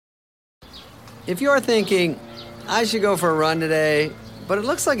If you're thinking, I should go for a run today, but it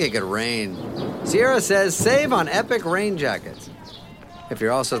looks like it could rain, Sierra says save on epic rain jackets. If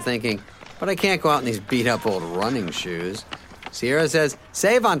you're also thinking, but I can't go out in these beat-up old running shoes, Sierra says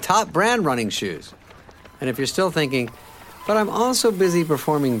save on top brand running shoes. And if you're still thinking, but I'm also busy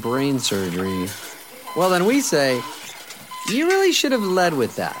performing brain surgery, well, then we say, you really should have led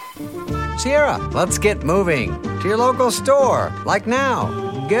with that. Sierra, let's get moving to your local store, like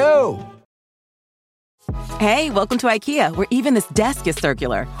now. Go! Hey, welcome to IKEA, where even this desk is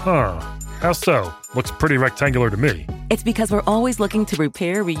circular. Huh. How so? Looks pretty rectangular to me. It's because we're always looking to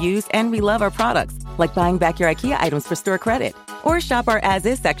repair, reuse, and relove our products, like buying back your IKEA items for store credit. Or shop our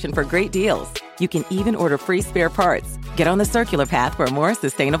as-is section for great deals. You can even order free spare parts. Get on the circular path for a more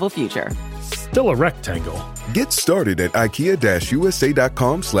sustainable future. Still a rectangle. Get started at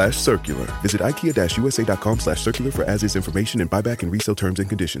IKEA-USA.com/circular. Visit IKEA-USA.com/circular for as-is information and buyback and resale terms and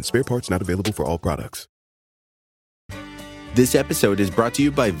conditions. Spare parts not available for all products. This episode is brought to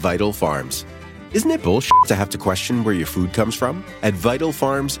you by Vital Farms. Isn't it bullshit to have to question where your food comes from? At Vital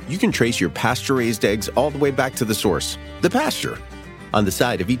Farms, you can trace your pasture-raised eggs all the way back to the source, the pasture. On the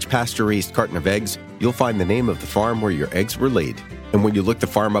side of each pasture-raised carton of eggs, you'll find the name of the farm where your eggs were laid. And when you look the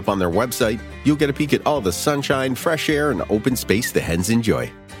farm up on their website, you'll get a peek at all the sunshine, fresh air, and open space the hens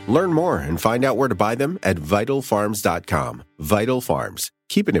enjoy. Learn more and find out where to buy them at vitalfarms.com. Vital Farms,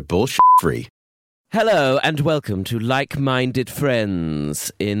 keeping it bullshit-free. Hello and welcome to Like-Minded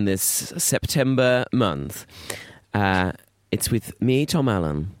Friends in this September month. It's with me, Tom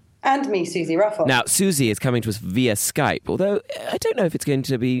Allen. And me, Susie Ruffle. Now, Susie is coming to us via Skype, although I don't know if it's going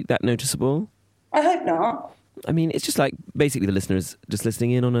to be that noticeable. I hope not. I mean, it's just like basically the listener is just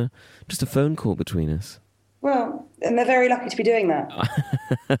listening in on just a phone call between us. Well, and they're very lucky to be doing that.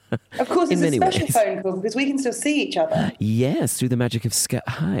 Of course, it's a special phone call because we can still see each other. Yes, through the magic of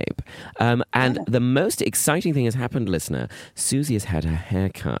Skype. The most exciting thing has happened, listener. Susie has had her hair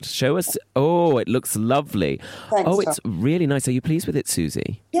cut. Show us. Oh, it looks lovely. Thanks, it's really nice. Are you pleased with it,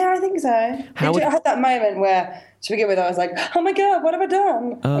 Susie? Yeah, I think so. I had that moment where, to begin with, I was like, oh my God, what have I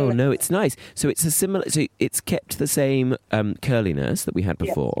done? Oh, no, it's nice. So it's it's kept the same curliness that we had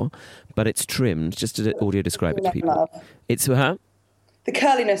before, but it's trimmed, just to audio describe it to people. Love. It's the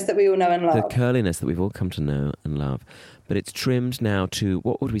curliness that we all know and love. The curliness that we've all come to know and love. But it's trimmed now to,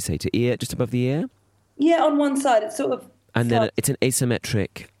 what would we say, to ear, just above the ear? Yeah, on one side, it's sort of... And then it's an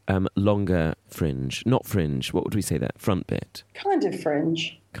asymmetric, longer fringe. Not fringe, what would we say that? Front bit. Kind of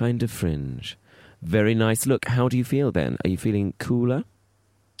fringe. Kind of fringe. Very nice look. How do you feel then? Are you feeling cooler?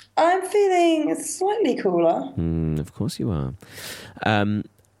 I'm feeling slightly cooler. Of course you are.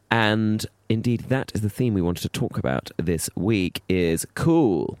 And indeed, that is the theme we wanted to talk about this week, is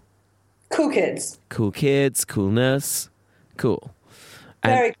cool. Cool kids. Cool kids, coolness, cool.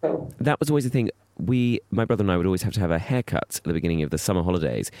 And very cool. That was always the thing. My brother and I would always have to have our haircuts at the beginning of the summer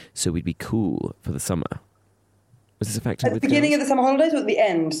holidays, so we'd be cool for the summer. Was this a factor? At the beginning of the summer holidays or at the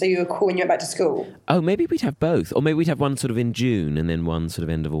end, so you were cool when you went back to school? Oh, maybe we'd have both. Or maybe we'd have one sort of in June and then one sort of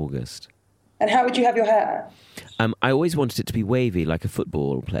end of August. And how would you have your hair? I always wanted it to be wavy, like a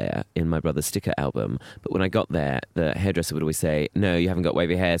football player in my brother's sticker album. But when I got there, the hairdresser would always say, no, you haven't got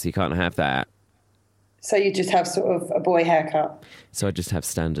wavy hair, so you can't have that. So you just have sort of a boy haircut? So I just have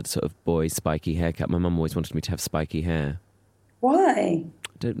standard sort of boy spiky haircut. My mum always wanted me to have spiky hair. Why?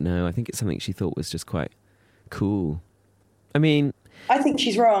 I don't know. I think it's something she thought was just quite cool. I mean... I think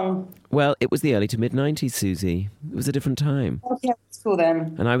she's wrong. Well, it was the early to mid-90s, Susie. It was a different time. Okay, that's cool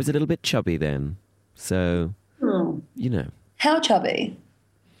then. And I was a little bit chubby then. So, you know. How chubby?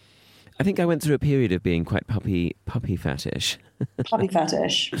 I think I went through a period of being quite puppy fattish. Puppy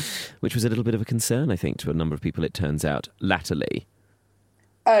fattish. Which was a little bit of a concern, I think, to a number of people, it turns out, latterly.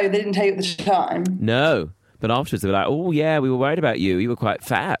 Oh, they didn't tell you at the time? No. But afterwards they were like, oh, yeah, we were worried about you. You were quite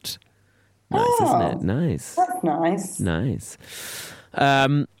fat. Nice, isn't it? Nice. That's nice. Nice.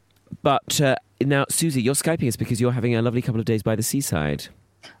 But now, Susie, you're Skyping us because you're having a lovely couple of days by the seaside.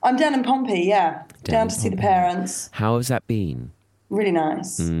 I'm down in Pompey, yeah. Down to see the parents. How has that been? Really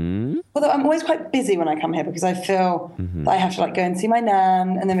nice. Although I'm always quite busy when I come here because I feel that I have to go and see my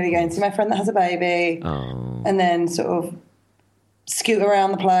nan and then maybe go and see my friend that has a baby. Oh. And then sort of scoot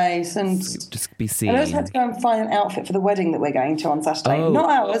around the place and just be seen. I always had to go and find an outfit for the wedding that we're going to on Saturday. Oh. Not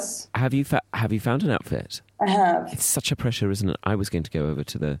ours. Have you found an outfit? I have. It's such a pressure, isn't it? I was going to go over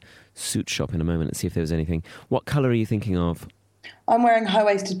to the suit shop in a moment and see if there was anything. What colour are you thinking of? I'm wearing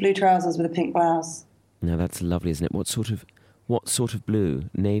high-waisted blue trousers with a pink blouse. Now that's lovely, isn't it? What sort of blue?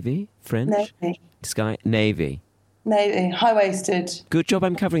 Navy? French? Navy. Sky? Navy. Navy, high-waisted. Good job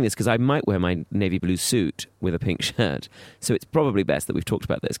I'm covering this because I might wear my navy blue suit with a pink shirt. So it's probably best that we've talked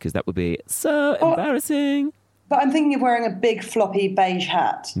about this because that would be so embarrassing. But I'm thinking of wearing a big floppy beige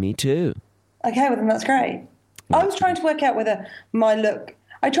hat. Me too. Okay, well then that's great. I was trying to work out whether my look...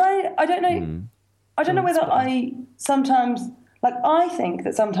 I don't know... I don't know whether I sometimes... Like, I think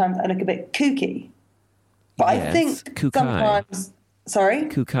that sometimes I look a bit kooky. But Yes, I think kookai. sometimes... Sorry?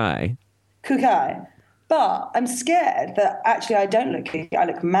 Kookai. Kookai. But I'm scared that actually I don't look kooky, I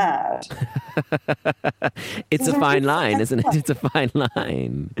look mad. It's a fine line, isn't it? It's a fine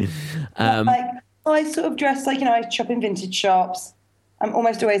line. Like, I sort of dress like, I shop in vintage shops. I'm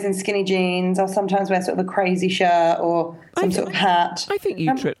almost always in skinny jeans. I'll sometimes wear sort of a crazy shirt or some sort of hat. I think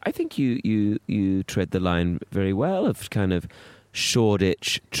you tread the line very well of kind of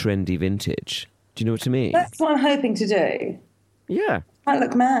Shoreditch trendy vintage. Do you know what I mean? That's what I'm hoping to do. Yeah. I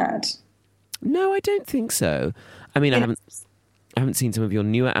look mad. No, I don't think so. I mean, I haven't seen some of your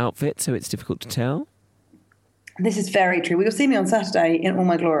newer outfits, so it's difficult to tell. This is very true. You'll see me on Saturday in all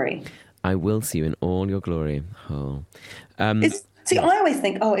my glory. I will see you in all your glory. Oh. I always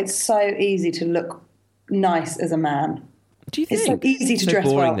think, it's so easy to look nice as a man. Do you think? It's so easy to dress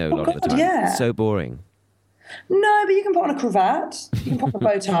boring, well. though, a lot of the time. Yeah. So boring. No, but you can put on a cravat. You can put on a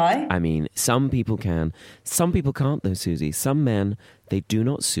bow tie. I mean, some people can. Some people can't, though, Susie. Some men, they do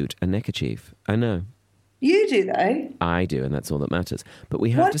not suit a neckerchief. I know. You do, though. I do, and that's all that matters. But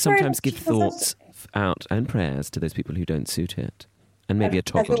we have What to sometimes very give much thoughts out and prayers to those people who don't suit it. And maybe a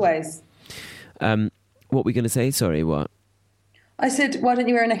toggle. As always. What were we going to say? Sorry, what? I said, why don't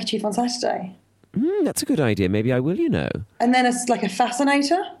you wear a neckerchief on Saturday? That's a good idea. Maybe I will, And then it's like a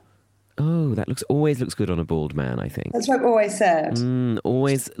fascinator. Oh, that always looks good on a bald man, I think. That's what I've always said.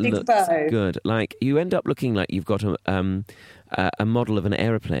 Always Big looks bow. good. Like, you end up looking like you've got a model of an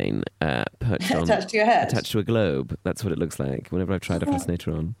aeroplane perched on... Attached to your head. Attached to a globe. That's what it looks like whenever I've tried a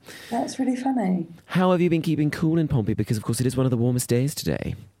fascinator on. That's really funny. How have you been keeping cool in Pompey? Because, of course, it is one of the warmest days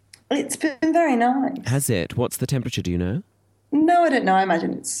today. It's been very nice. Has it? What's the temperature, do you know? No, I don't know. I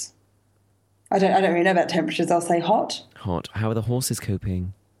imagine it's... I don't really know about temperatures. I'll say hot. Hot. How are the horses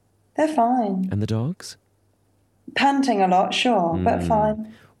coping? They're fine. And the dogs? Panting a lot, sure, but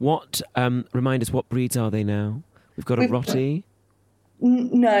fine. What, remind us, what breeds are they now? We've got a Rottie.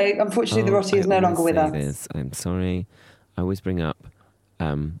 No, unfortunately, the Rottie is no longer with us. This. I'm sorry. I always bring up...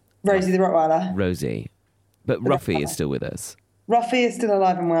 Rosie the Rottweiler. Rosie. But Ruffy is still with us. Ruffy is still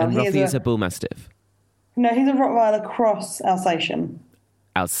alive and well. And Ruffy is a bull mastiff. No, he's a Rottweiler cross Alsatian.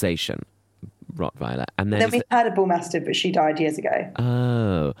 Alsatian Rottweiler. And then we had a bull mastiff, but she died years ago.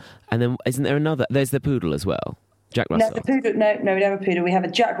 Oh. And then isn't there another? There's the poodle as well. Jack Russell. No, the poodle. No, we don't have a poodle. We have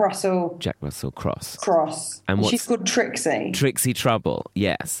a Jack Russell. Jack Russell cross. And she's called Trixie. Trixie Trouble,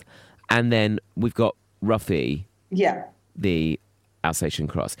 yes. And then we've got Ruffy. Yeah. The Alsatian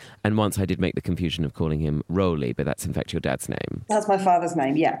cross. And once I did make the confusion of calling him Rolly, but that's in fact your dad's name. That's my father's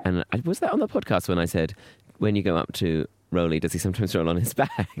name, yeah. And was that on the podcast when I said, when you go up to Rolly, does he sometimes roll on his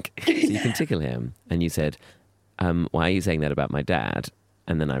back? So you can tickle him. And you said, why are you saying that about my dad?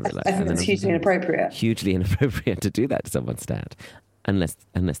 And then I realised... I think it's hugely inappropriate. Hugely inappropriate to do that to someone's dad. Unless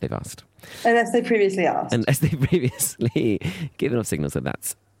they've asked. Unless they previously asked. Unless they've previously given off signals that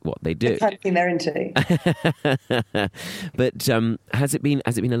that's what they do. The kind of thing they're into. But has it been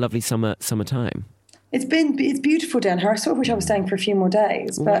a lovely summertime? It's beautiful down here. I sort of wish I was staying for a few more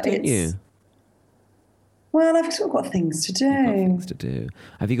days. Why But don't you? Well, I've sort of got things to do. You've got things to do.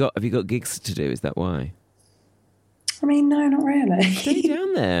 Have you got gigs to do? Is that why? I mean, no, not really. Stay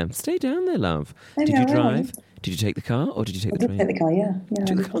down there, love. Maybe Did you I will. drive? Did you take the car or did you take the train? I did take the car, yeah. You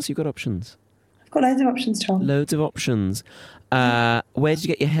took the car, so you've got options. I've got loads of options, Tom. Loads of options. Where did you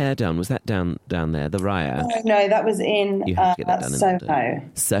get your hair done? Was that down there, the Raya? No, that was in You have to get that done in Soho.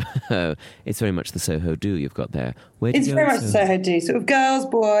 London. Soho. It's very much the Soho do you've got there. Where did It's you go very in much Soho do. Sort of girls,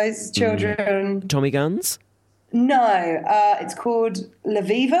 boys, children. Tommy Guns? No, it's called La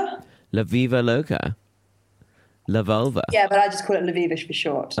Viva. La Viva Loca? La Vulva? Yeah, but I just call it La Viva for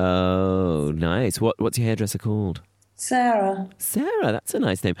short. Oh, nice. What's your hairdresser called? Sarah. Sarah, that's a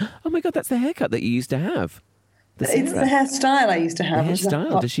nice name. Oh my God, that's the haircut that you used to have. It's the hairstyle I used to have. The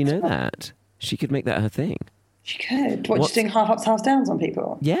hairstyle, does she know that? She could make that her thing. She could. Just doing half ups, half downs on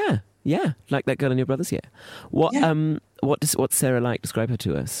people? Yeah, like that girl in your brother's year. What's Sarah like? Describe her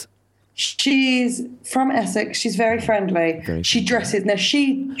to us. She's from Essex. She's very friendly. She dresses. Now,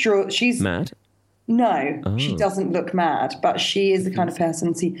 she's... Mad? No, she doesn't look mad, but she is the kind of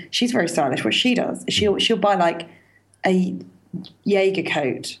person... she's very stylish. What she does is she'll buy, like, a Jaeger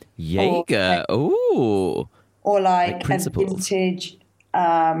coat. Jaeger? Ooh. Or, like a Principles. vintage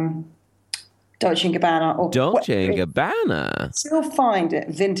Dolce & Gabbana. Or Dolce & Gabbana? She'll find it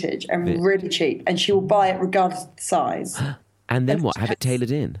vintage and really cheap, and she will buy it regardless of the size. And then what? Have it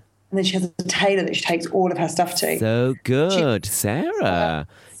tailored in? And then she has a tailor that she takes all of her stuff to. So good. Sarah,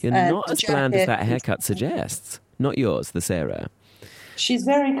 you're not as bland as that jacket. haircut suggests. Not yours, the Sarah. She's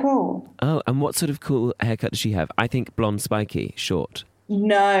very cool. Oh, and what sort of cool haircut does she have? I think blonde spiky, short.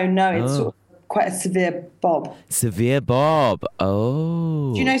 No, it's sort of quite a severe bob. Severe Bob.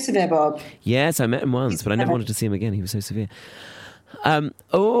 Oh. Do you know Severe Bob? Yes, I met him once, but I never wanted to see him again. He was so severe.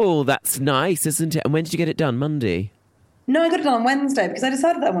 Oh, that's nice, isn't it? And when did you get it done? Monday? No, I got it done on Wednesday because I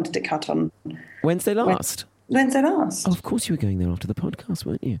decided that I wanted it cut on Wednesday last? Wednesday last. Oh, of course you were going there after the podcast,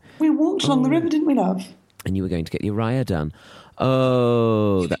 weren't you? We walked along the river, didn't we, love? And you were going to get your Raya done.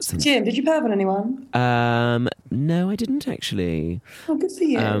 Oh, that's... Jim, did you perv on anyone? No, I didn't actually. Oh, good for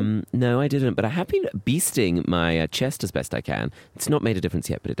you. No, I didn't. But I have been beasting my chest as best I can. It's not made a difference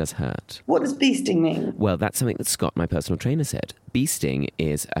yet, but it does hurt. What does beasting mean? Well, that's something that Scott, my personal trainer, said. Beasting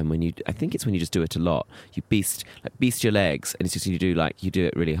is when you... I think it's when you just do it a lot. You beast your legs, and it's just you do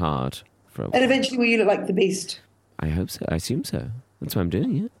it really hard. And eventually will you look like the Beast? I hope so. I assume so. That's why I'm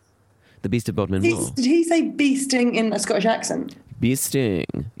doing it. The Beast of Bodmin Moor. Did he say beasting in a Scottish accent?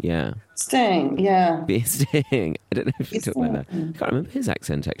 Beasting, yeah. Sting, yeah. Beasting. I don't know if he talked like that. I can't remember his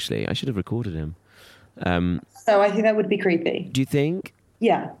accent, actually. I should have recorded him. So I think that would be creepy. Do you think?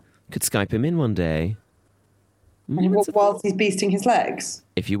 Yeah. Could Skype him in one day. And whilst he's beasting his legs?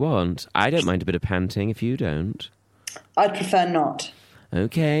 If you want. I don't mind a bit of panting if you don't. I'd prefer not.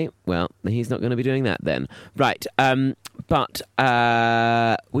 Okay, well, he's not going to be doing that then. Right, but we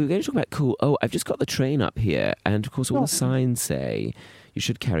were going to talk about cool... Oh, I've just got the train up here, and of course all the signs say you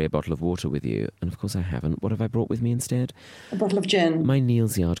should carry a bottle of water with you. And of course I haven't. What have I brought with me instead? A bottle of gin. My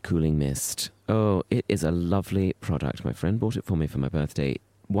Neal's Yard Cooling Mist. Oh, it is a lovely product. My friend bought it for me for my birthday.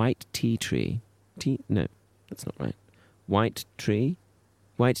 White tea tree. No, that's not right. White tree?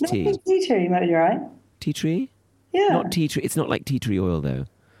 White tea. No, tea tree, might be right. Tea tree? Yeah. Not tea tree. It's not like tea tree oil, though.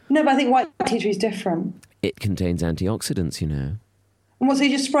 No, but I think white tea tree is different. It contains antioxidants, you know. And what, so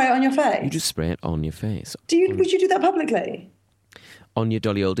you just spray it on your face? You just spray it on your face. Would you do that publicly? On your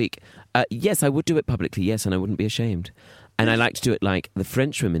dolly old eek. Yes, I would do it publicly, yes, and I wouldn't be ashamed. And I like to do it like the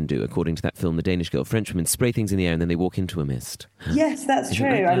French women do, according to that film, The Danish Girl. French women spray things in the air and then they walk into a mist. Yes, that's true.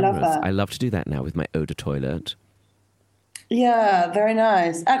 That I love glamorous? that. I love to do that now with my eau de toilette. Yeah, very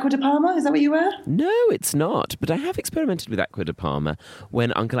nice. Aqua de Parma, is that what you wear? No, it's not. But I have experimented with Aqua de Parma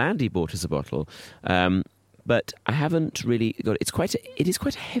when Uncle Andy bought us a bottle. But I haven't really got it. It is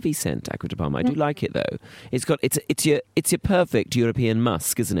quite a heavy scent, Aqua de Parma. I do like it though. It's your perfect European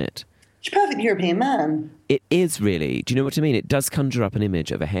musk, isn't it? It's your perfect European man. It is really. Do you know what I mean? It does conjure up an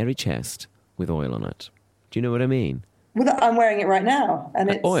image of a hairy chest with oil on it. Do you know what I mean? Well, I'm wearing it right now, and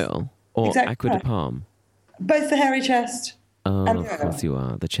it's oil or exactly Aqua de right. Parma. Both the hairy chest. Oh, and of the course you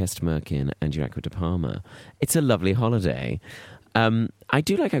are. The chest merkin and your Aqua de Parma. It's a lovely holiday. I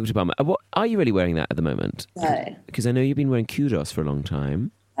do like Aqua de Parma. What are you really wearing that at the moment? No. Because I know you've been wearing Kudos for a long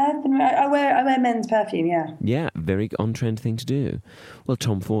time. I wear men's perfume, yeah. Yeah, very on-trend thing to do. Well,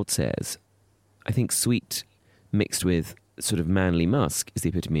 Tom Ford says, I think sweet mixed with sort of manly musk is the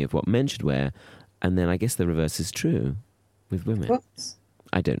epitome of what men should wear, and then I guess the reverse is true with women. Whoops.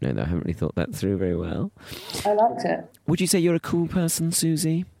 I don't know, though. I haven't really thought that through very well. I liked it. Would you say you're a cool person,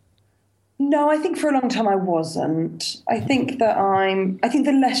 Susie? No, I think for a long time I wasn't. I think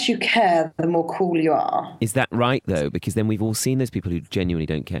the less you care, the more cool you are. Is that right, though? Because then we've all seen those people who genuinely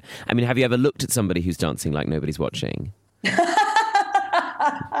don't care. I mean, have you ever looked at somebody who's dancing like nobody's watching?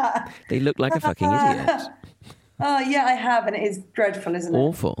 They look like a fucking idiot. Oh, yeah, I have, and it is dreadful, isn't it?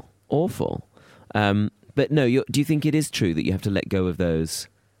 Awful. But no, do you think it is true that you have to let go of those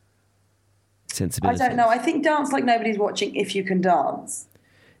sensibilities? I don't know. I think dance like nobody's watching if you can dance.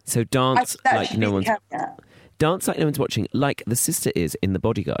 So dance like no one's watching, like the sister is in The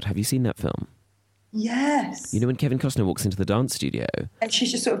Bodyguard. Have you seen that film? Yes. You know when Kevin Costner walks into the dance studio? And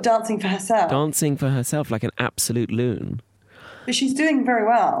she's just sort of dancing for herself. Dancing for herself like an absolute loon. But she's doing very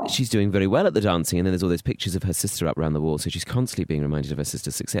well. She's doing very well at the dancing, and then there's all those pictures of her sister up around the wall, so she's constantly being reminded of her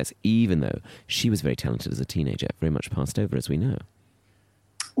sister's success, even though she was very talented as a teenager, very much passed over, as we know.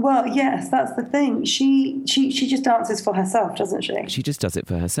 Well, yes, that's the thing. She just dances for herself, doesn't she? She just does it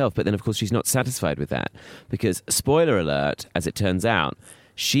for herself, but then, of course, she's not satisfied with that, because, spoiler alert, as it turns out,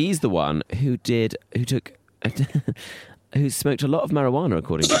 she's the one who smoked a lot of marijuana,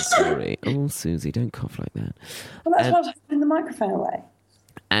 according to the story. Oh, Susie, don't cough like that. Well, that's why I was holding the microphone away.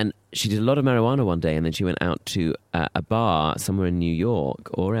 And she did a lot of marijuana one day, and then she went out to a bar somewhere in New York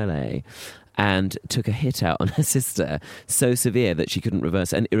or LA and took a hit out on her sister, so severe that she couldn't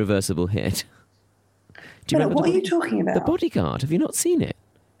reverse, an irreversible hit. Do you remember what are you talking about? The Bodyguard. Have you not seen it?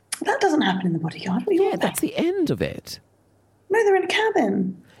 That doesn't happen in The Bodyguard. What are you on about? That's the end of it. No, they're in a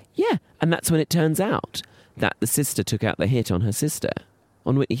cabin. Yeah, and that's when it turns out that the sister took out the hit on her sister,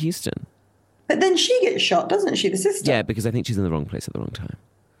 on Whitney Houston. But then she gets shot, doesn't she, the sister? Yeah, because I think she's in the wrong place at the wrong time.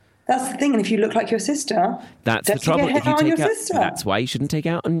 That's the thing, and if you look like your sister, that's the trouble. If you take out, sister. That's why you shouldn't take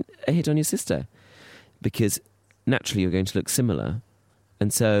out a hit on your sister, because naturally you're going to look similar,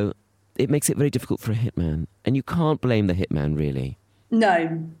 and so it makes it very difficult for a hitman. And you can't blame the hitman, really.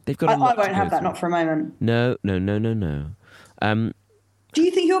 No, they've got. I won't have that. Not for a moment. No. Do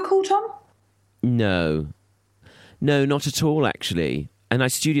you think you're cool, Tom? No, not at all, actually. And I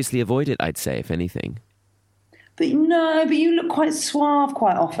studiously avoid it, I'd say, if anything. But you look quite suave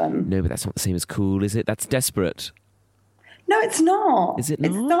quite often. No, but that's not the same as cool, is it? That's desperate. No, it's not. Is it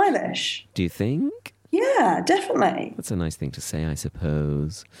not? It's stylish. Do you think? Yeah, definitely. That's a nice thing to say, I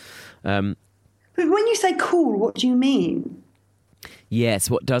suppose. But when you say cool, what do you mean? Yes,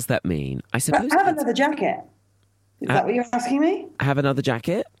 what does that mean? I suppose. But have another jacket. Is that what you're asking me? Have another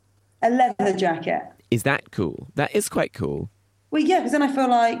jacket? A leather jacket. Is that cool? That is quite cool. Well, yeah, because then I feel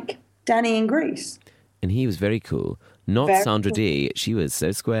like Danny in Greece. And he was very cool. Not very Sandra cool. Dee. She was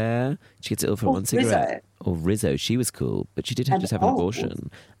so square. She gets ill from one cigarette. Or Rizzo. She was cool. But she did have to have an abortion.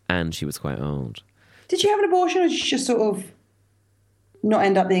 And she was quite old. Did she have an abortion or did she just sort of not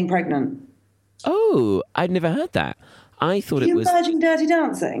end up being pregnant? Oh, I'd never heard that. I thought it was... Are you imagining Dirty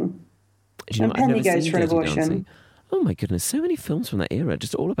Dancing? And Penny goes for an abortion. Dancing. Oh my goodness, so many films from that era,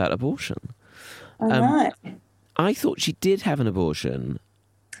 just all about abortion. Right. I thought she did have an abortion.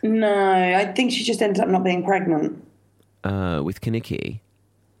 No, I think she just ended up not being pregnant. With Kenickie.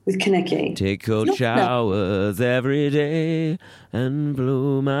 With Kenickie. Take cold showers every day and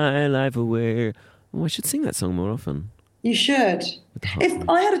blow my life away. Oh, I should sing that song more often. You should. If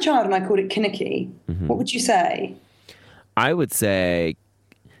I had a child and I called it Kenickie, what would you say? I would say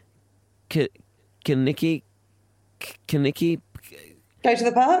Kenickie. Go to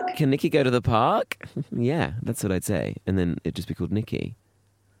the park? Can Nikki go to the park? Yeah, that's what I'd say. And then it'd just be called Nikki.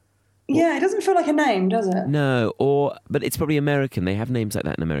 Yeah, it doesn't feel like a name, does it? No, but it's probably American. They have names like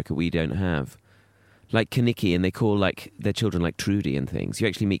that in America we don't have. Like Kenickie, and they call like their children like Trudy and things. You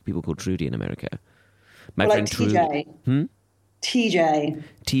actually meet people called Trudy in America. My friend TJ. Trudy. TJ.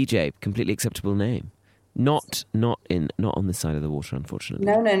 TJ, completely acceptable name. Not on this side of the water, unfortunately.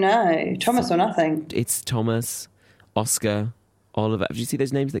 No. Thomas or nothing. It's Thomas, Oscar, Oliver. Did you see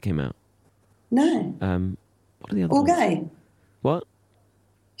those names that came out? No. What are the other All ones? gay. What?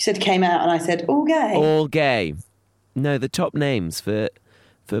 You said came out, and I said all gay. All gay. No, the top names for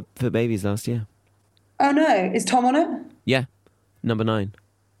babies last year. Oh no, is Tom on it? Yeah, number 9.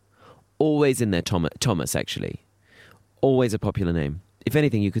 Always in there, Thomas, actually. Always a popular name. If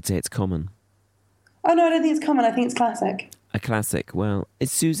anything, you could say it's common. Oh no, I don't think it's common. I think it's classic. A classic. Well,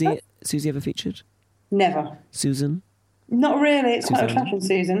 is Susie ever featured? Never. Susan? Not really. It's quite Susanna? old-fashioned,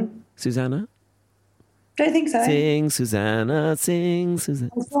 Susan. Susanna? Don't think so. Sing, Susanna, sing,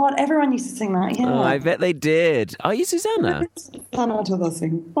 Susanna. Oh God, everyone used to sing that. Yeah. Oh, I bet they did. Are you Susanna? Susanna to the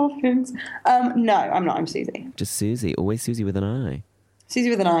sing boffins. No, I'm not. I'm Susie. Just Susie. Always Susie with an I.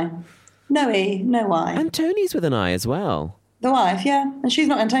 Susie with an I. No E, no Y. And Tony's with an I as well. The wife, yeah. And she's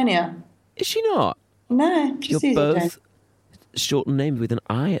not Antonia. Is she not? No, just You're Susie. both shortened names with an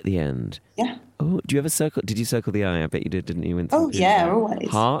I at the end. Yeah. Oh, do you ever circle? Did you circle the I? I bet you did, didn't you? Oh, yeah, always.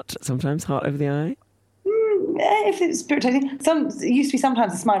 Heart? Sometimes heart over the I? If it's spiritual, it used to be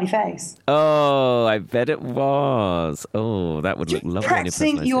sometimes a smiley face. Oh, I bet it was. Oh, that would look lovely on your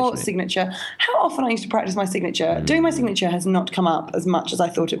Practicing your personalisation. signature. How often I used to practice my signature. Doing my signature has not come up as much as I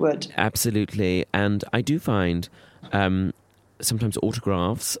thought it would. Absolutely. And I do find sometimes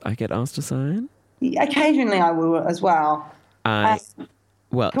autographs I get asked to sign. Occasionally I will as well. Well,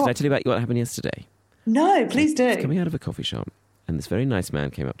 Go did I on. tell you about what happened yesterday? No, please I was do. coming out of a coffee shop, and this very nice man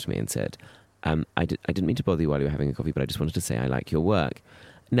came up to me and said, I didn't mean to bother you while you were having a coffee, but I just wanted to say I like your work.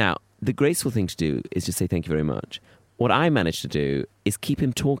 Now, the graceful thing to do is just say thank you very much. What I managed to do is keep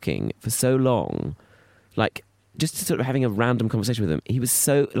him talking for so long, like just sort of having a random conversation with him. He was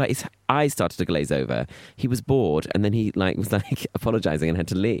so, like, his eyes started to glaze over. He was bored, and then he was apologising and had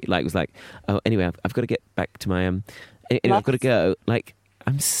to leave. Was like, oh, anyway, I've got to get back to my anyway, I've got to go. Like,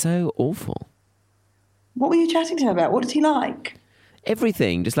 I'm so awful. What were you chatting to him about? What did he like?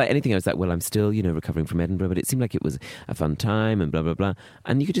 Everything, just like anything. I was like, well, I'm still, recovering from Edinburgh, but it seemed like it was a fun time and blah, blah, blah.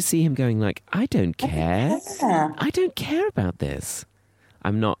 And you could just see him going like, I don't care. I don't care about this.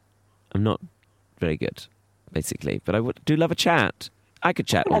 I'm not very good, basically. But I do love a chat. I could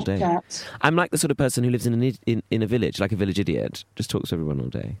chat all day. Chat. I'm like the sort of person who lives in a village, like a village idiot. Just talks to everyone all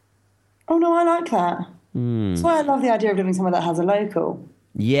day. Oh, no, I like that. That's why I love the idea of living somewhere that has a local.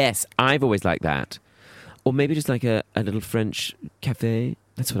 Yes, I've always liked that. Or maybe just like a little French cafe.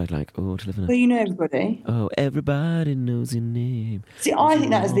 That's what I'd like. Oh, to live in a... Well, you know everybody. Oh, everybody knows your name. See, I think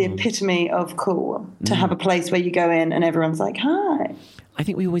that is the epitome of cool, to have a place where you go in and everyone's like, hi. I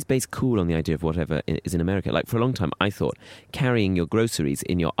think we always base cool on the idea of whatever is in America. Like, for a long time, I thought carrying your groceries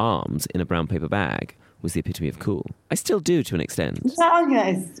in your arms in a brown paper bag was the epitome of cool. I still do to an extent. I think that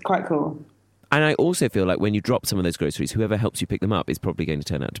is quite cool. And I also feel like when you drop some of those groceries, whoever helps you pick them up is probably going to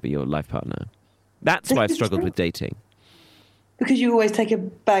turn out to be your life partner. That's why I've struggled with dating. Because you always take a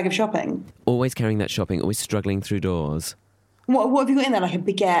bag of shopping? Always carrying that shopping, always struggling through doors. What have you got in there? Like a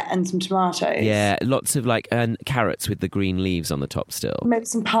baguette and some tomatoes? Yeah, lots of and carrots with the green leaves on the top still. Maybe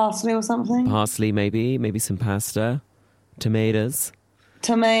some parsley or something? Parsley, maybe some pasta, tomatoes.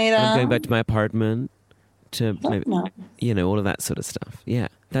 Tomato. I'm going back to my apartment to maybe, nice. all of that sort of stuff. Yeah,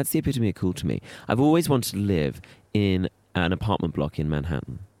 that's the epitome of cool to me. I've always wanted to live in an apartment block in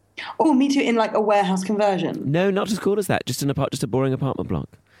Manhattan. Oh, me too, in like a warehouse conversion. No, not as cool as that. Just a boring apartment block.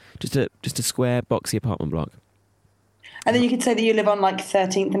 Just a square, boxy apartment block. And then you could say that you live on like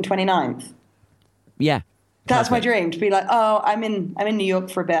 13th and 29th. Yeah. That's perfect. my dream, to be like, oh, I'm in New York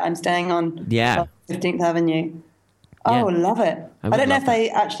for a bit. I'm staying on 15th Avenue. Oh, Yeah. Love it. I don't know if that.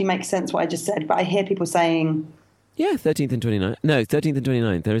 they actually make sense what I just said, but I hear people saying... Yeah, 13th and 29th. No, 13th and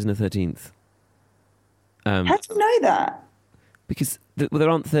 29th. There isn't a 13th. How do you know that? Because there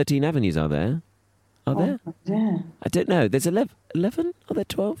aren't 13 avenues, are there? Are there? Yeah. I don't know. There's 11? Are there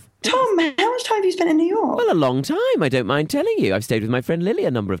 12? Tom, how much time have you spent in New York? Well, a long time. I don't mind telling you. I've stayed with my friend Lily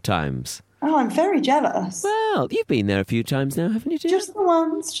a number of times. Oh, I'm very jealous. Well, you've been there a few times now, haven't you, dear? Just the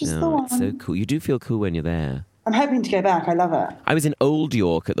once, just the one. It's so cool. You do feel cool when you're there. I'm hoping to go back. I love it. I was in Old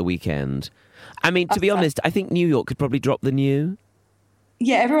York at the weekend. I mean, to be honest, I think New York could probably drop the new.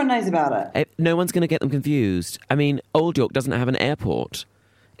 Yeah, everyone knows about it. No one's going to get them confused. I mean, Old York doesn't have an airport.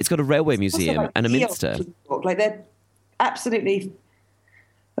 It's got a railway museum Also, like, and a the minster. Old York, like they're absolutely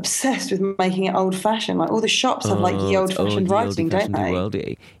obsessed with making it old-fashioned. Like all the shops have like the old-fashioned writing, don't they?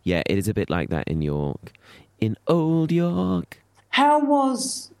 Worldy. Yeah, it is a bit like that in York. In Old York. How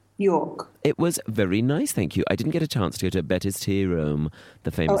was York? It was very nice, thank you. I didn't get a chance to go to Betty's Tea Room,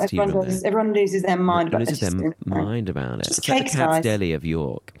 the famous tea room there. Everyone loses their mind about it. Mind about it. Just it's like the cakes, Cat's guys. Deli of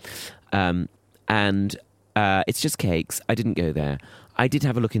York. And it's just cakes. I didn't go there. I did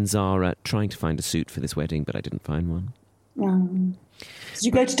have a look in Zara trying to find a suit for this wedding, but I didn't find one. Did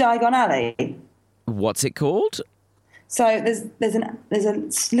you go to Diagon Alley? What's it called? So there's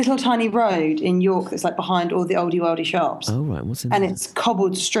a little tiny road in York that's like behind all the oldie worldy shops. Oh, right. What's in And there? it's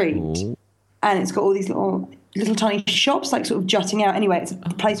cobbled street. Oh. And it's got all these little tiny shops like sort of jutting out. Anyway, it's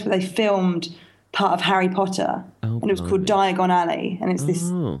a place where they filmed part of Harry Potter. Oh, and it was called Diagon Alley. And it's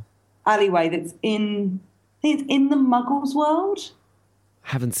this alleyway that's I think it's in the Muggles world.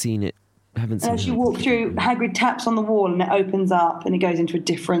 Haven't seen it. And as you walk through, Hagrid taps on the wall and it opens up and it goes into a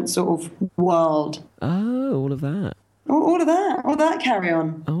different sort of world. Oh, all of that. All of that carry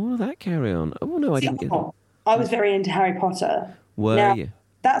on. Oh, all of that carry on. Oh, no, I didn't get that. I was very into Harry Potter. Were you?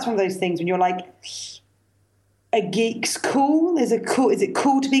 That's one of those things when you're like, a geek's cool? Is it cool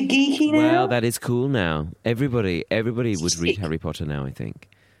to be geeky now? Well, that is cool now. Everybody would read Harry Potter now, I think.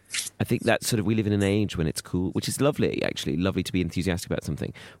 I think that's sort of, we live in an age when it's cool, which is lovely, actually. Lovely to be enthusiastic about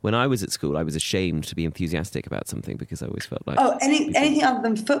something. When I was at school, I was ashamed to be enthusiastic about something because I always felt like... Oh, anything other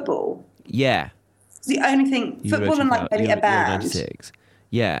than football? Yeah. It's the only thing. Football and like maybe a band. 96.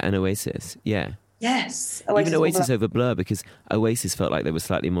 Yeah, and Oasis. Yeah. Yes. Even Oasis over Blur, because Oasis felt like they were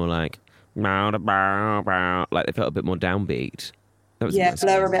slightly more like... Like they felt a bit more downbeat. That was yeah,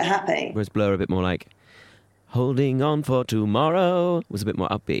 Blur a bit happy. Whereas Blur a bit more like... Holding on for tomorrow was a bit more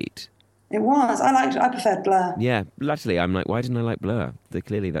upbeat. It was. I preferred Blur. Yeah, latterly I'm like, why didn't I like Blur?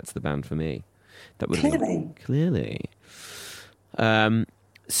 Clearly that's the band for me. That would clearly.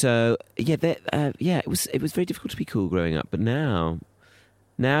 So yeah, it was very difficult to be cool growing up, but now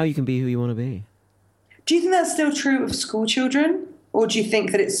you can be who you want to be. Do you think that's still true of school children, or do you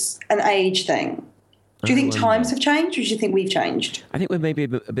think that it's an age thing? Do you think times have changed, or do you think we've changed? I think we're maybe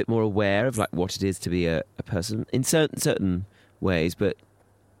a bit more aware of like what it is to be a person in certain ways, but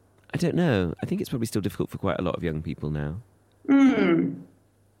I don't know. I think it's probably still difficult for quite a lot of young people now. I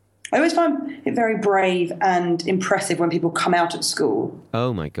always find it very brave and impressive when people come out at school.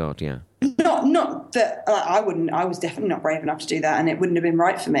 Oh my God, yeah. Not that I wouldn't. I was definitely not brave enough to do that, and it wouldn't have been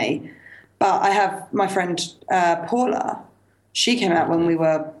right for me. But I have my friend Paula. She came out when we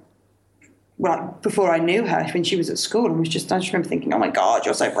were. Well, before I knew her, when she was at school, and I just remember thinking, "Oh my God,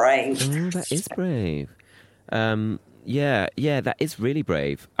 you're so brave." Oh, that is brave. Yeah, that is really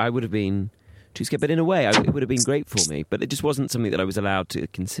brave. I would have been too scared. But in a way, it would have been great for me. But it just wasn't something that I was allowed to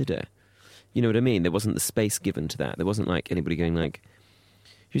consider. You know what I mean? There wasn't the space given to that. There wasn't like anybody going like,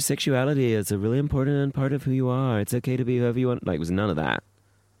 your sexuality is a really important part of who you are. It's okay to be whoever you want. Like, it was none of that.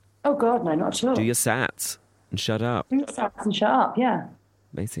 Oh, God, no, not at all. Do your sats and shut up. Do your sats and shut up, yeah.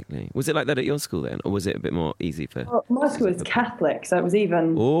 Basically. Was it like that at your school then? Or was it a bit more easy for... Well, my school was Catholic, so it was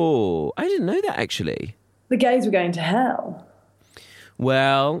even... Oh, I didn't know that, actually. The gays were going to hell.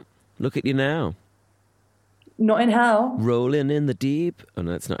 Well, look at you now. Not in hell. Rolling in the deep. Oh,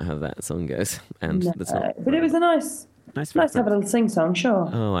 no, that's not how that song goes. And No, that's not... but it was a nice to have a little sing-song, sure.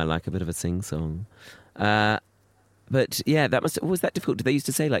 Oh, I like a bit of a sing-song. But, yeah, was that difficult? Did they used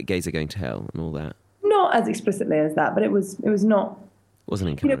to say, like, gays are going to hell and all that? Not as explicitly as that, but it was not... Wasn't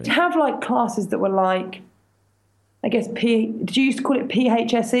You encouraged. know, to have, like, classes that were like, I guess, did you used to call it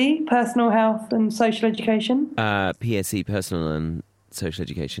PHSE, Personal Health and Social Education? PSE, Personal and Social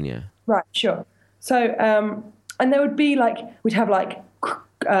Education, yeah. Right, sure. So, and there would be, like, we'd have, like,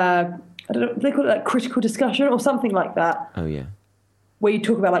 I don't know, they call it, like, critical discussion or something like that. Oh, yeah. Where you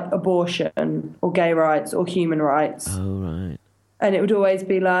talk about, like, abortion or gay rights or human rights. Oh, right. And it would always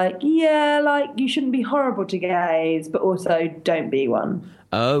be like, yeah, like, you shouldn't be horrible to gays, but also don't be one.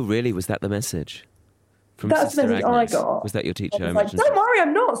 Oh, really? Was that the message? From That's Sister the message Agnes? I got. Was that your teacher? I was like, don't worry,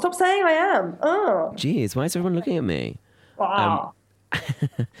 I'm not. Stop saying I am. Oh. Jeez, why is everyone looking at me? Wow.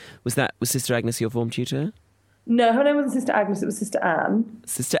 Was Sister Agnes your form tutor? No, her name wasn't Sister Agnes, it was Sister Anne.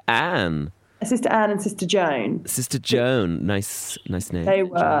 Sister Anne. Sister Anne and Sister Joan. Sister Joan. Nice name. They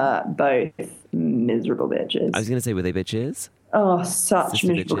were both miserable bitches. I was going to say, were they bitches? Oh, such Sister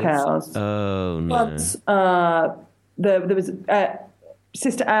miserable bitches? cows. Oh, no. Once there was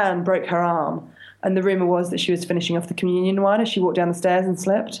Sister Anne broke her arm, and the rumour was that she was finishing off the communion wine as she walked down the stairs and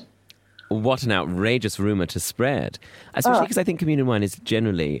slipped. What an outrageous rumour to spread. Especially because I think communion wine is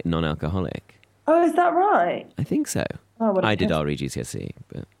generally non-alcoholic. Oh, is that right? I think so. Oh, what a I did piss. RE GCSE,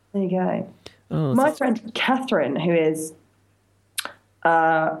 but... There you go. Oh, My friend Catherine, who is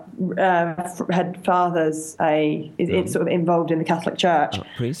her father's is sort of involved in the Catholic Church. Oh,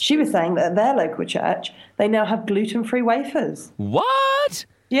 priest? She was saying that at their local church, they now have gluten-free wafers. What?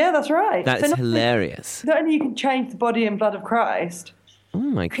 Yeah, that's right. That's So not- hilarious. Not only you can change the body and blood of Christ, Oh,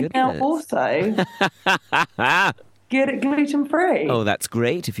 my you can goodness. now also get it gluten-free. Oh, that's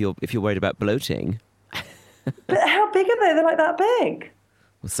great if you're worried about bloating. But how big are they? They're like that big.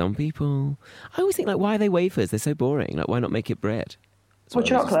 Well, some people... I always think, like, why are they wafers? They're so boring. Like, why not make it bread? That's Or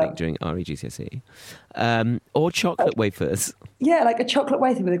what I always chocolate. think during RE GCSE. Or chocolate wafers. Yeah, like a chocolate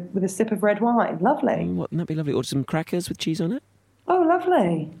wafer with a sip of red wine. Lovely. Wouldn't that be lovely? Or some crackers with cheese on it? Oh,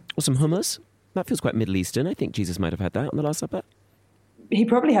 lovely. Or some hummus? That feels quite Middle Eastern. I think Jesus might have had that on the Last Supper. He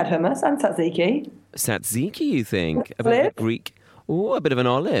probably had hummus and tzatziki. Tzatziki, you think? A bit of Olive? a Greek... Oh, a bit of an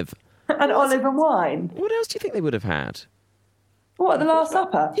olive. And olive and wine. What else do you think they would have had? What, the Last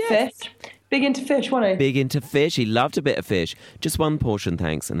Supper? Yes. Fish. Big into fish, wasn't he? Big into fish. He loved a bit of fish. Just one portion,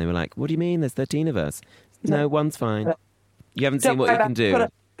 thanks. And they were like, what do you mean? There's 13 of us. No, one's fine. You haven't seen Don't what worry you about can it. do.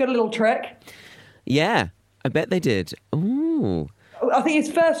 Got a little trick. Yeah, I bet they did. Ooh. I think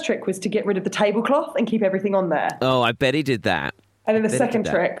his first trick was to get rid of the tablecloth and keep everything on there. Oh, I bet he did that. And then the bet he second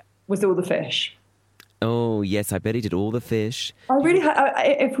did that. trick was all the fish. Oh, yes, I bet he did all the fish. I really,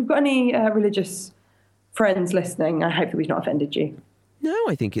 if we've got any religious friends listening, I hope that we've not offended you. No,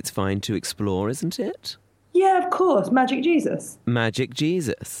 I think it's fine to explore, isn't it? Yeah, of course. Magic Jesus. Magic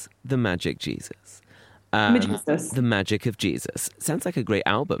Jesus. The Magic Jesus. Jesus. The Magic of Jesus. Sounds like a great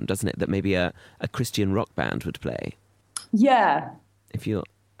album, doesn't it? That maybe a Christian rock band would play. Yeah. If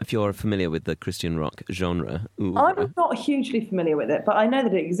you're familiar with the Christian rock genre. Ooh. I'm not hugely familiar with it, but I know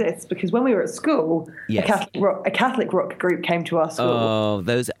that it exists because when we were at school, Yes. a Catholic rock group came to our school. Oh,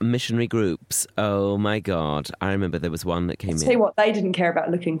 those missionary groups. Oh, my God. I remember there was one that came Tell you in. what, they didn't care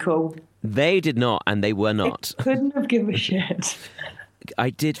about looking cool. They did not, and they were not. Couldn't have given a shit. I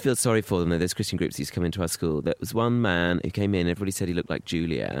did feel sorry for them, though. Those Christian groups used to come into our school. There was one man who came in, everybody said he looked like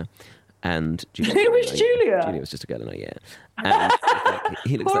Julia. And Julia, Who was Julia? Julia was just a girl in our year. And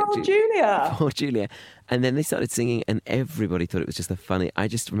he looks Poor like old Julia. Poor Julia. And then they started singing, and everybody thought it was just the funny. I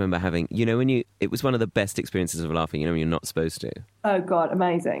just remember having, it was one of the best experiences of laughing, when you're not supposed to. Oh, God,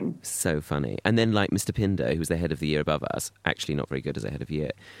 amazing. So funny. And then, like, Mr. Pinder, who was the head of the year above us, actually not very good as a head of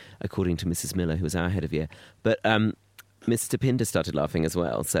year, according to Mrs. Miller, who was our head of year. But Mr. Pinder started laughing as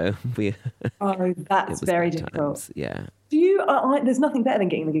well, so we... Oh, it that's was very bad difficult. times. Yeah. Do you? There's nothing better than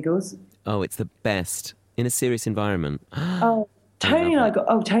getting the giggles. Oh, it's the best. In a serious environment. Oh, Tony and I got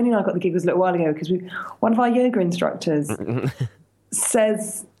the giggles a little while ago because one of our yoga instructors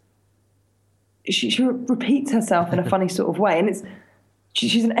says she repeats herself in a funny sort of way, and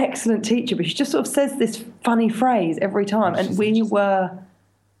she's an excellent teacher, but she just sort of says this funny phrase every time, and we were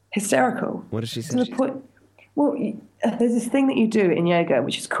hysterical. What does she say? To the point, well, there's this thing that you do in yoga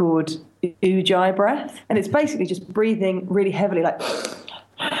which is called Ujjayi breath, and it's basically just breathing really heavily, like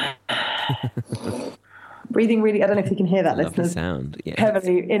breathing really. I don't know if you can hear that, Lovely listeners. sound. Yeah.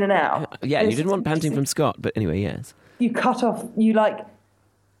 Heavily in and out. Yeah, and you didn't want panting from Scott, but anyway, yes. You cut off. You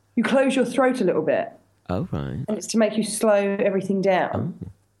close your throat a little bit. Oh, right. And it's to make you slow everything down.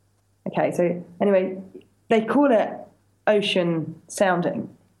 Oh. Okay, so anyway, they call it ocean sounding,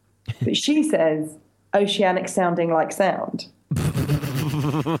 but she says oceanic sounding like sound.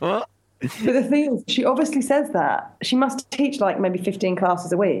 But the thing is, she obviously says that. She must teach like maybe 15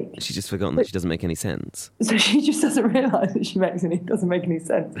 classes a week. She's just forgotten that she doesn't make any sense. So she just doesn't realise that it doesn't make any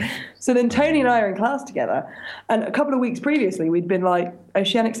sense. So then Tony and I are in class together, and a couple of weeks previously we'd been like,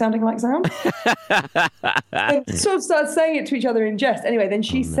 oceanic sounding like sound? And sort of started saying it to each other in jest. Anyway, then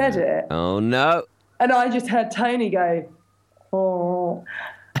she said it. Oh, no. And I just heard Tony go, oh.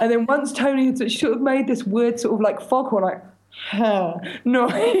 And then once Tony had sort of made this weird sort of like foghorn, like,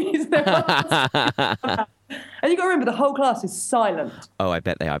 noise. And you got to remember, the whole class is silent. Oh, I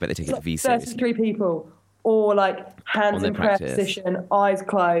bet they are. I bet they take it Like V seriously. 33 people, all like hands On in their prayer practice. position, eyes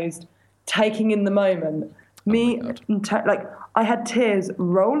closed, taking in the moment. Me, and like I had tears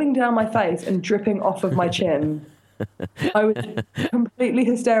rolling down my face and dripping off of my chin. I was completely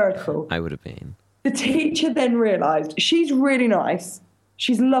hysterical. I would have been. The teacher then realised she's really nice,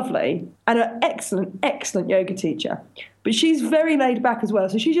 she's lovely, and an excellent, excellent yoga teacher. But she's very laid back as well.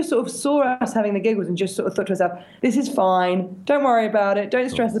 So she just sort of saw us having the giggles and just sort of thought to herself, this is fine. Don't worry about it. Don't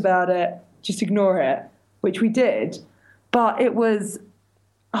stress about it. Just ignore it, which we did. But it was,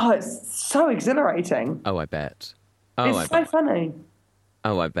 it's so exhilarating. Oh, I bet. It's so funny.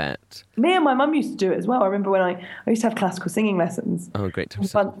 Oh, I bet. Me and my mum used to do it as well. I remember when I used to have classical singing lessons. Oh, great to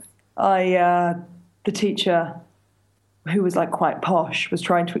have Once the teacher, who was like quite posh, was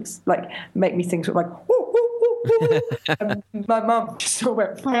trying to make me sing sort of like, woo, woo, woo, woo. And my mum just sort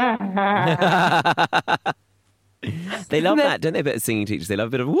of went, They love that, don't they? But singing teachers, they love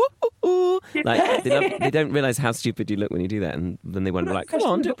a bit of woo, woo, woo. Like they don't realise how stupid you look when you do that, and then they wonder, like, come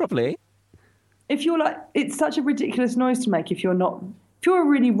on, do it properly. If you're like, it's such a ridiculous noise to make if you're a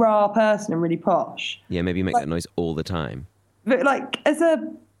really raw person and really posh. Yeah, maybe you make that noise all the time. But like, as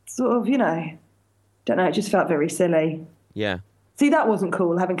a sort of, don't know, it just felt very silly. Yeah. See, that wasn't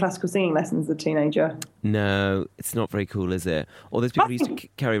cool, having classical singing lessons as a teenager. No, it's not very cool, is it? Or those people who used to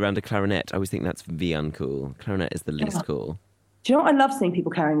carry around a clarinet. I always think that's the uncool. Clarinet is the least cool. Do you know what I love seeing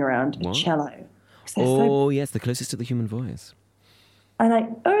people carrying around? What? A cello. Oh, yes, the closest to the human voice, And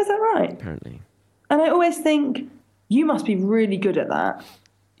is that right? apparently. And I always think, you must be really good at that,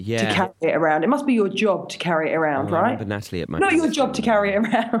 Yeah. to carry it around. It must be your job to carry it around, Oh, I right? remember Natalie at my Not your job to carry it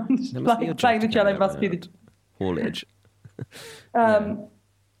around. That must be your Like job playing to the cello carry it must be the... around. Haulage. But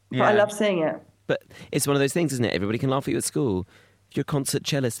I love seeing it. But it's one of those things, isn't it? Everybody can laugh at you at school. You're a concert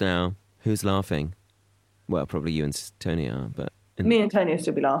cellist now. Who's laughing? Well, probably you and Tony are, but... Me and Tony will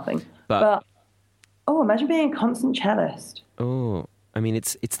still be laughing. But imagine being a concert cellist. Oh, I mean,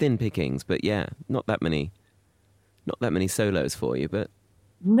 it's thin pickings, but yeah, not that many solos for you, but...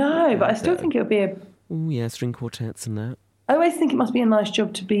 No, but I still think it would be a... Oh, yeah, string quartets and that. I always think it must be a nice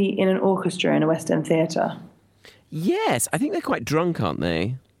job to be in an orchestra in a West End theatre. Yes, I think they're quite drunk, aren't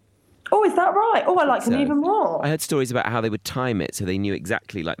they? Oh, is that right? Oh, I like them So, even more. I heard stories about how they would time it so they knew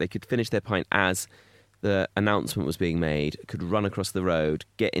exactly, like they could finish their pint as the announcement was being made, could run across the road,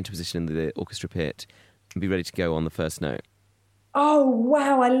 get into position in the orchestra pit, and be ready to go on the first note. Oh,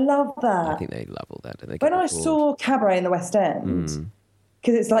 wow, I love that. I think they love all that, don't they? When Get I bored. saw Cabaret in the West End,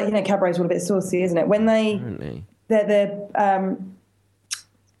 because it's like, Cabaret's all a bit saucy, isn't it? When Apparently. the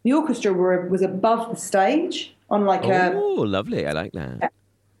orchestra was above the stage on like Oh, lovely, I like that.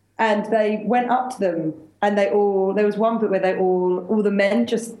 and they went up to them, and there was one bit where all the men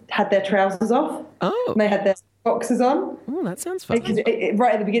just had their trousers off. Oh. And they had their boxers on. Oh, that sounds fun. Because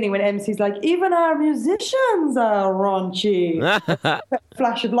right at the beginning when MC's like, even our musicians are raunchy.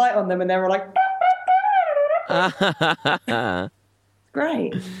 Flash of light on them, and they were like,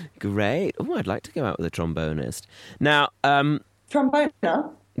 great. Great. Oh, I'd like to go out with a trombonist. Now,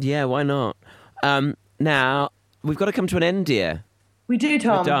 Tromboner? yeah, why not? Now, we've got to come to an end, dear. We do,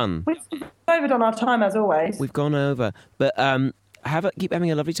 Tom. We're done. We've overdone our time as always. We've gone over. But keep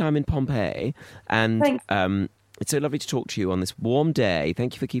having a lovely time in Pompeii. And Thanks. it's so lovely to talk to you on this warm day.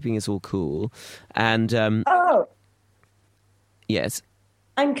 Thank you for keeping us all cool. And, Oh, yes.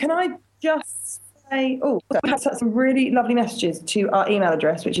 and can I just say, we have some really lovely messages to our email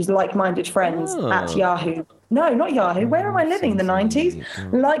address, which is likemindedfriends Oh. at Yahoo. No, not Yahoo. Where am I living? The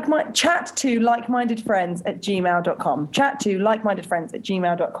 90s? Chat to like-minded friends at gmail.com. Chat to like-minded friends at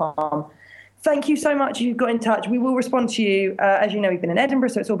gmail.com. Thank you so much. You've got in touch. We will respond to you. As you know, we've been in Edinburgh,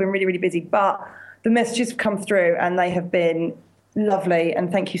 so it's all been really, really busy. But the messages have come through, and they have been lovely.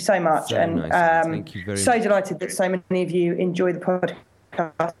 And thank you so much. So and nice. Thank you very so much. delighted that so many of you enjoy the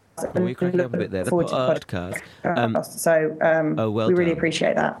podcast. We're cracking up a bit there. The podcast. So we really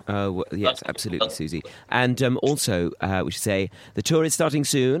appreciate that. Oh, well, yes, absolutely, Susie. And also, we should say the tour is starting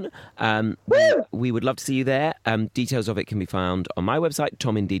soon. We would love to see you there. Details of it can be found on my website,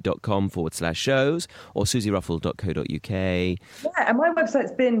 tomindeed.com/shows, or susieruffle.co.uk. Yeah, and my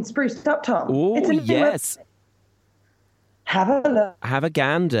website's been spruced up, Tom. Oh, yes. Have a look. Have a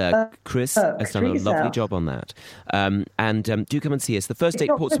gander. Chris has done a lovely job on that. And do come and see us. The first date,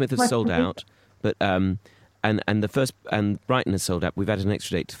 Portsmouth, has sold out, but and Brighton has sold out. We've added an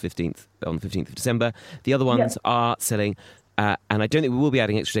extra date to on the 15th of December. The other ones are selling, and I don't think we will be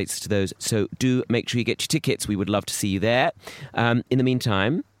adding extra dates to those. So do make sure you get your tickets. We would love to see you there. In the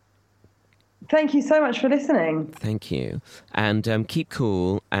meantime, thank you so much for listening. Thank you, and keep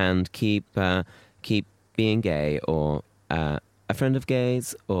cool and keep being gay or. A friend of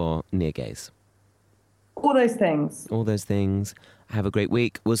gays or near gays? All those things. All those things. Have a great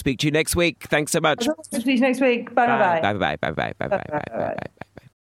week. We'll speak to you next week. Thanks so much. Speak to you next week. Bye bye. Bye bye. Bye bye. Bye bye. Bye bye. Bye bye.